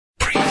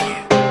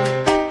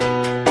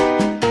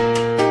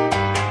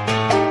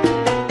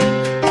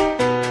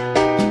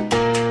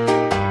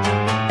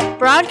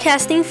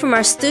Broadcasting from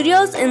our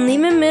studios in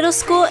Lehman Middle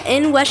School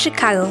in West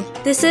Chicago,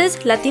 this is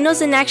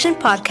Latinos in Action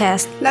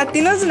Podcast.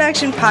 Latinos in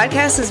Action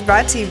Podcast is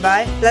brought to you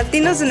by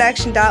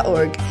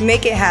LatinosInAction.org,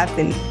 Make It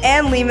Happen,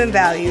 and Lehman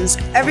Values.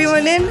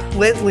 Everyone in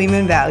with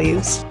Lehman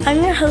Values.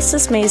 I'm your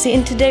hostess, Maisie,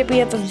 and today we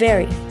have a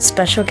very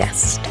special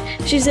guest.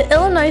 She's the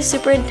Illinois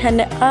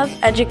Superintendent of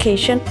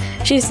Education.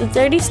 She's the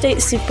 30th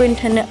State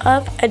Superintendent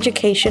of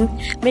Education,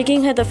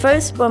 making her the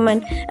first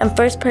woman and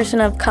first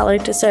person of color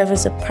to serve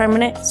as a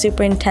permanent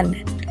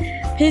superintendent.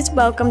 Please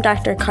welcome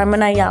Dr.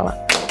 Carmen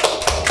Ayala.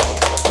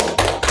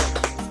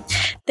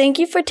 Thank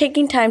you for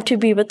taking time to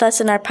be with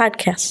us in our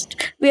podcast.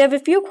 We have a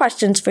few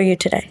questions for you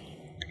today.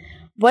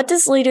 What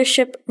does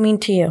leadership mean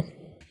to you?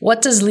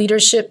 What does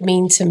leadership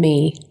mean to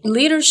me?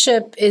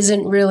 Leadership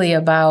isn't really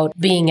about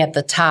being at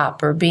the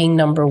top or being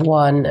number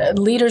one.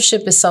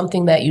 Leadership is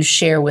something that you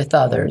share with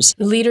others.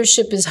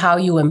 Leadership is how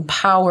you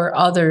empower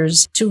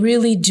others to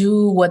really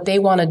do what they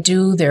want to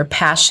do, their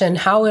passion,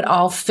 how it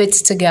all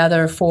fits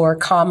together for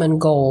common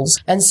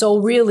goals. And so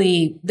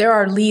really, there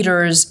are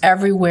leaders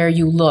everywhere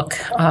you look.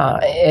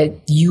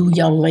 You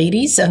young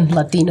ladies and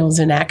Latinos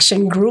in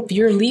Action group,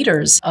 you're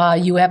leaders.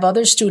 You have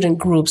other student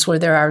groups where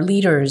there are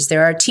leaders.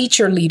 There are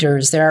teacher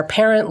leaders. There are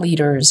parent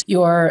leaders.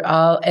 Your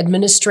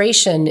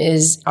administration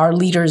is our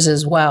leaders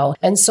as well.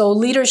 And so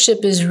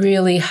leadership is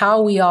really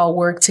how we all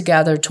work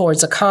together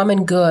towards a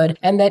common good,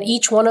 and that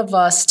each one of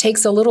us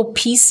takes a little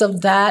piece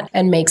of that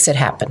and makes it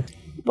happen.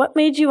 What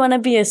made you want to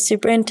be a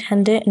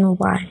superintendent and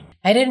why?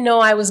 I didn't know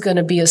I was going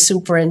to be a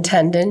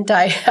superintendent.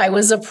 I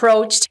was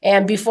approached,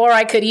 and before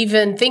I could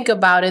even think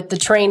about it, the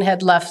train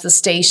had left the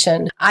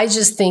station. I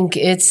just think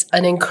it's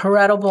an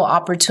incredible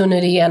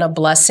opportunity and a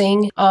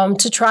blessing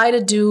to try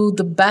to do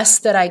the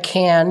best that I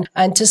can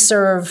and to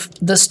serve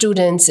the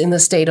students in the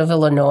state of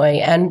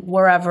Illinois and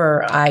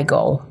wherever I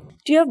go.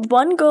 Do you have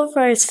one goal for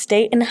our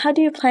state, and how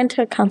do you plan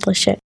to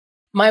accomplish it?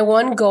 My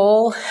one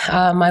goal,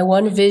 my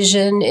one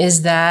vision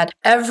is that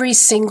every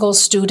single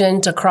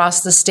student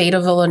across the state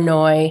of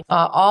Illinois,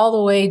 all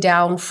the way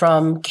down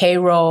from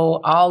Cairo,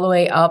 all the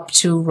way up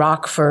to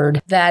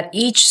Rockford, that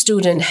each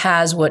student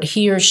has what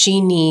he or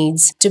she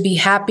needs to be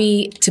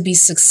happy, to be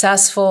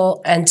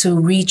successful, and to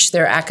reach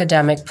their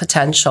academic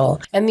potential.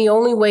 And the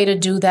only way to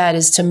do that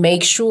is to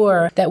make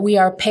sure that we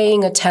are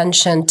paying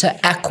attention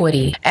to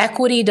equity.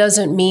 Equity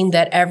doesn't mean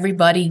that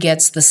everybody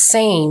gets the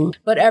same,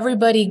 but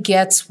everybody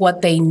gets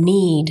what they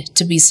need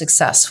to be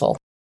successful.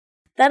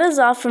 That is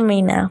all from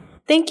me now.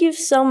 Thank you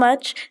so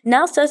much.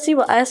 Now Ceci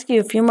will ask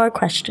you a few more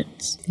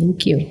questions.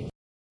 Thank you.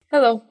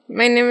 Hello,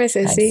 my name is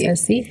Ceci. Hi,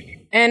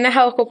 Ceci. And I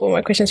have a couple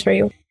more questions for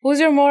you. Who's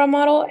your role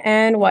model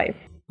and why?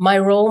 My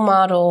role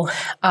model,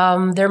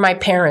 they're my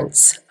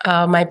parents.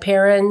 My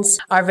parents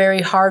are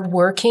very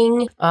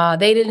hardworking.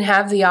 They didn't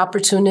have the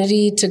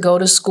opportunity to go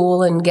to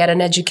school and get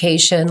an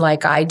education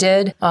like I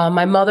did.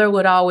 My mother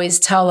would always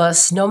tell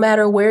us, no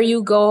matter where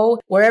you go,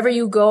 wherever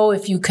you go,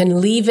 if you can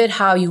leave it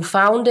how you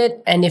found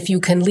it, and if you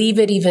can leave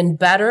it even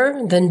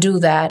better, then do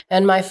that.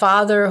 And my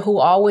father, who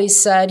always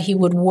said he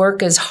would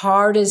work as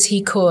hard as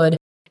he could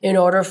in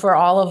order for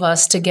all of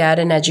us to get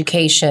an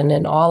education.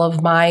 And all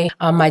of my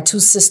two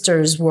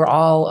sisters were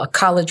all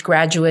college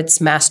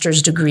graduates,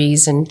 master's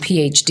degrees, and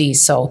PhDs.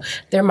 So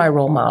they're my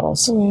role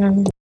models.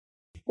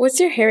 What's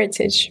your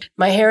heritage?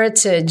 My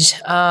heritage,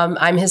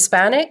 I'm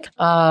Hispanic.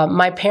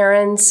 My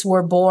parents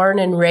were born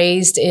and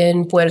raised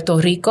in Puerto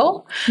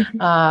Rico.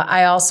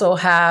 I also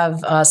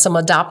have some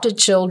adopted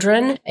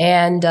children,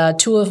 and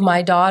two of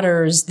my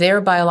daughters,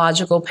 their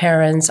biological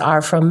parents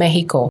are from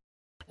Mexico.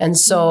 And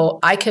so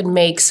I could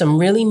make some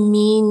really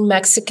mean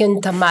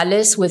Mexican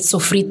tamales with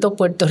sofrito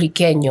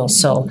puertorriqueño.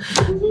 So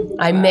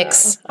I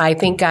mix. I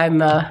think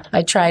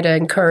I try to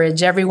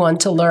encourage everyone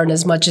to learn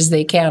as much as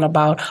they can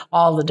about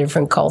all the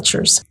different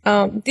cultures.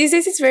 These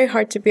days it's very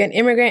hard to be an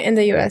immigrant in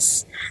the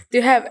U.S. Do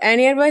you have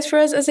any advice for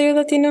us as a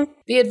Latino?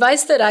 The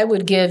advice that I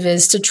would give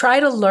is to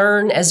try to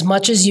learn as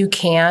much as you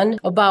can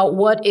about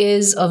what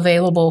is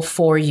available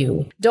for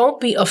you. Don't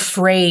be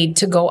afraid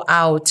to go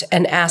out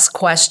and ask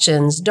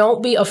questions.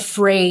 Don't be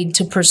afraid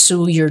to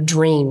pursue your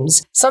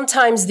dreams.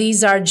 Sometimes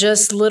these are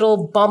just little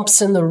bumps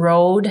in the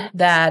road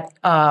that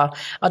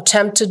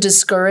attempt to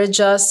discourage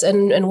us.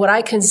 And what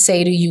I can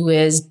say to you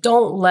is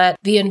don't let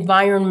the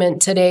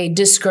environment today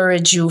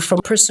discourage you from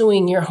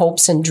pursuing your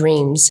hopes and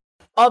dreams.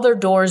 Other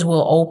doors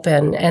will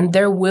open and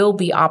there will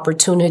be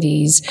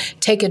opportunities.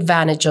 Take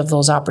advantage of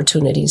those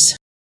opportunities.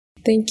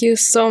 Thank you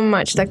so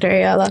much, Dr.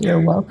 Ayala.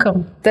 You're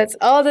welcome. That's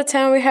all the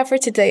time we have for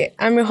today.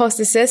 I'm your host,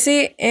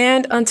 Ceci,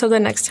 and until the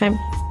next time.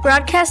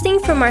 Broadcasting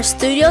from our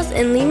studios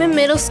in Lehman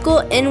Middle School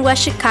in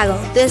West Chicago,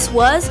 this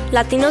was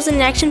Latinos in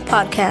Action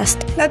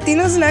Podcast.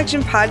 Latinos in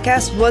Action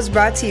Podcast was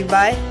brought to you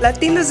by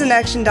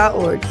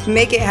LatinosInAction.org,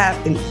 Make It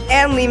Happen,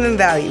 and Lehman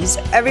Values.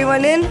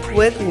 Everyone in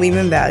with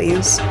Lehman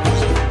Values.